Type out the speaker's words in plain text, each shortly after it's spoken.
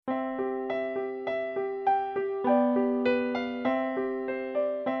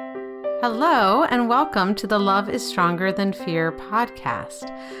Hello, and welcome to the Love is Stronger Than Fear podcast.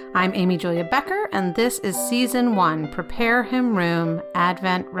 I'm Amy Julia Becker, and this is Season 1, Prepare Him Room,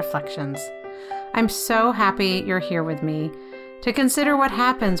 Advent Reflections. I'm so happy you're here with me to consider what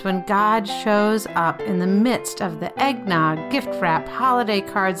happens when God shows up in the midst of the eggnog, gift wrap, holiday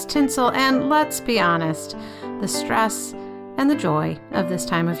cards, tinsel, and let's be honest, the stress and the joy of this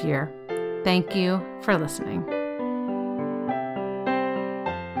time of year. Thank you for listening.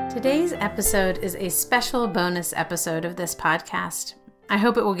 Today's episode is a special bonus episode of this podcast. I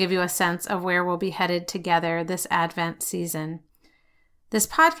hope it will give you a sense of where we'll be headed together this Advent season. This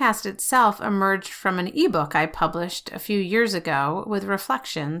podcast itself emerged from an ebook I published a few years ago with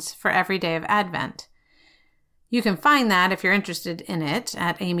reflections for every day of Advent. You can find that if you're interested in it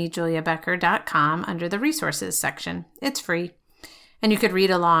at amyjuliabecker.com under the resources section. It's free. And you could read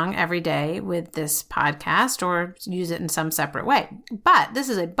along every day with this podcast or use it in some separate way. But this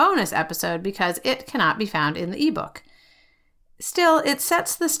is a bonus episode because it cannot be found in the ebook. Still, it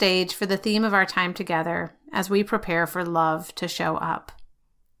sets the stage for the theme of our time together as we prepare for love to show up.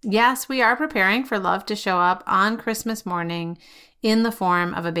 Yes, we are preparing for love to show up on Christmas morning in the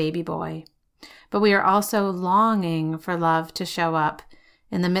form of a baby boy. But we are also longing for love to show up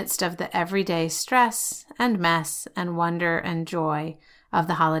in the midst of the everyday stress and mess and wonder and joy of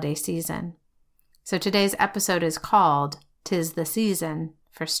the holiday season. So today's episode is called 'Tis the Season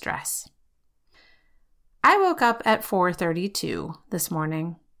for Stress. I woke up at 4:32 this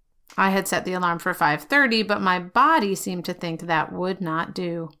morning. I had set the alarm for 5:30, but my body seemed to think that would not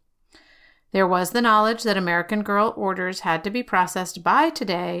do. There was the knowledge that American Girl orders had to be processed by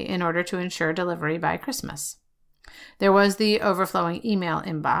today in order to ensure delivery by Christmas. There was the overflowing email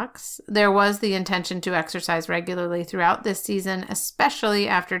inbox. There was the intention to exercise regularly throughout this season, especially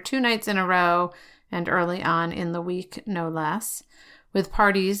after 2 nights in a row and early on in the week, no less, with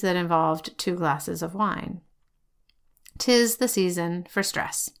parties that involved 2 glasses of wine. 'Tis the season for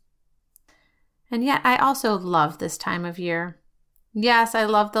stress. And yet I also love this time of year. Yes, I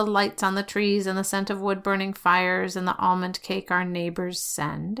love the lights on the trees and the scent of wood-burning fires and the almond cake our neighbors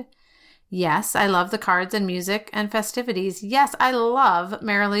send. Yes, I love the cards and music and festivities. Yes, I love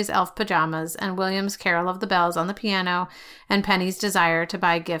Merrili's elf pajamas and William's Carol of the Bells on the piano and Penny's desire to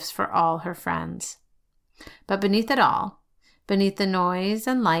buy gifts for all her friends. But beneath it all, beneath the noise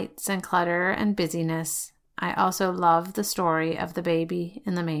and lights and clutter and busyness, I also love the story of the baby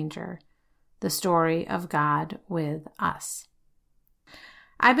in the manger, the story of God with us.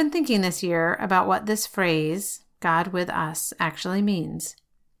 I've been thinking this year about what this phrase, God with us, actually means.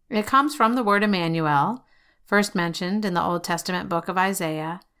 It comes from the word Emmanuel, first mentioned in the Old Testament book of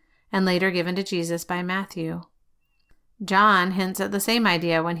Isaiah, and later given to Jesus by Matthew. John hints at the same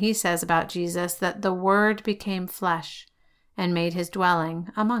idea when he says about Jesus that the Word became flesh and made his dwelling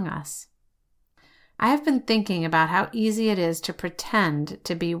among us. I have been thinking about how easy it is to pretend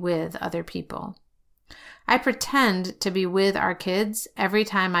to be with other people. I pretend to be with our kids every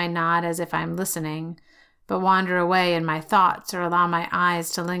time I nod as if I'm listening, but wander away in my thoughts or allow my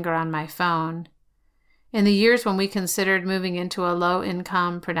eyes to linger on my phone. In the years when we considered moving into a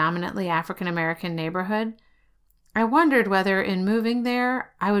low-income, predominantly African-American neighborhood, I wondered whether in moving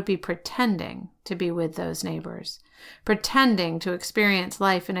there I would be pretending to be with those neighbors, pretending to experience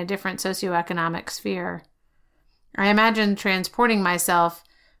life in a different socioeconomic sphere. I imagined transporting myself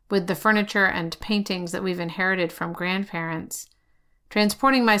with the furniture and paintings that we've inherited from grandparents,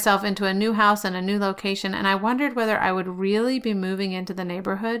 transporting myself into a new house and a new location, and I wondered whether I would really be moving into the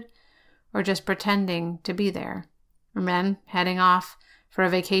neighborhood or just pretending to be there, and then heading off for a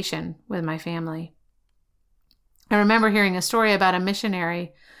vacation with my family. I remember hearing a story about a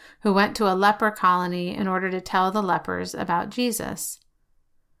missionary who went to a leper colony in order to tell the lepers about Jesus.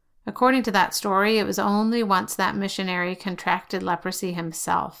 According to that story, it was only once that missionary contracted leprosy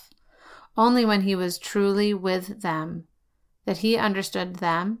himself, only when he was truly with them, that he understood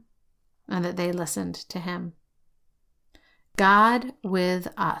them and that they listened to him. God with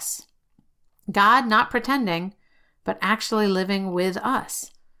us. God not pretending, but actually living with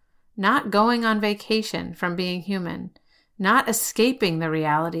us. Not going on vacation from being human. Not escaping the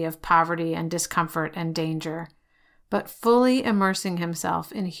reality of poverty and discomfort and danger, but fully immersing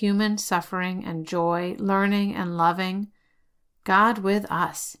himself in human suffering and joy, learning and loving. God with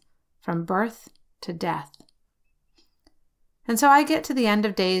us, from birth to death. And so I get to the end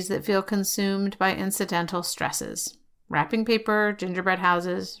of days that feel consumed by incidental stresses. Wrapping paper, gingerbread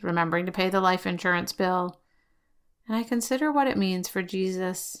houses, remembering to pay the life insurance bill. And I consider what it means for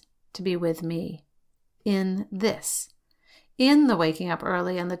Jesus to be with me in this, in the waking up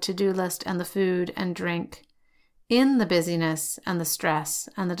early and the to-do list and the food and drink, in the busyness and the stress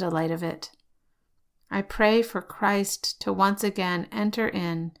and the delight of it. I pray for Christ to once again enter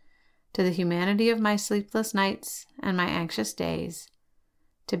in to the humanity of my sleepless nights and my anxious days,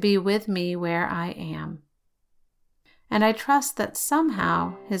 to be with me where I am. And I trust that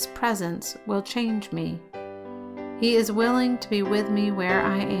somehow His presence will change me. He is willing to be with me where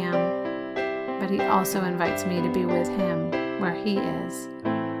I am, but He also invites me to be with Him where He is.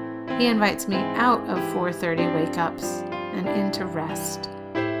 He invites me out of 4:30 wake-ups and into rest,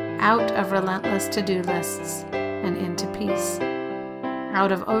 out of relentless to-do lists and into peace,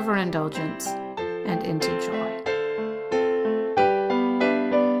 out of overindulgence and into joy.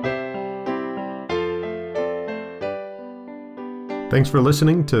 Thanks for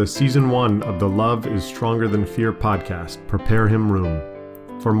listening to Season 1 of the Love is Stronger Than Fear podcast, Prepare Him Room.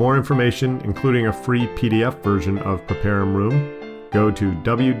 For more information, including a free PDF version of Prepare Him Room, go to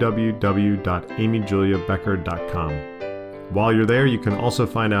www.amyjuliabecker.com. While you're there, you can also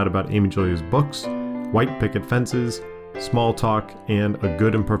find out about Amy Julia's books, White Picket Fences, Small Talk, and A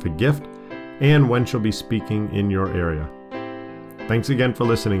Good and Perfect Gift, and when she'll be speaking in your area. Thanks again for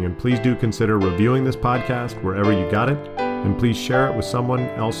listening, and please do consider reviewing this podcast wherever you got it, and please share it with someone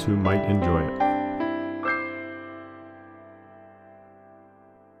else who might enjoy it.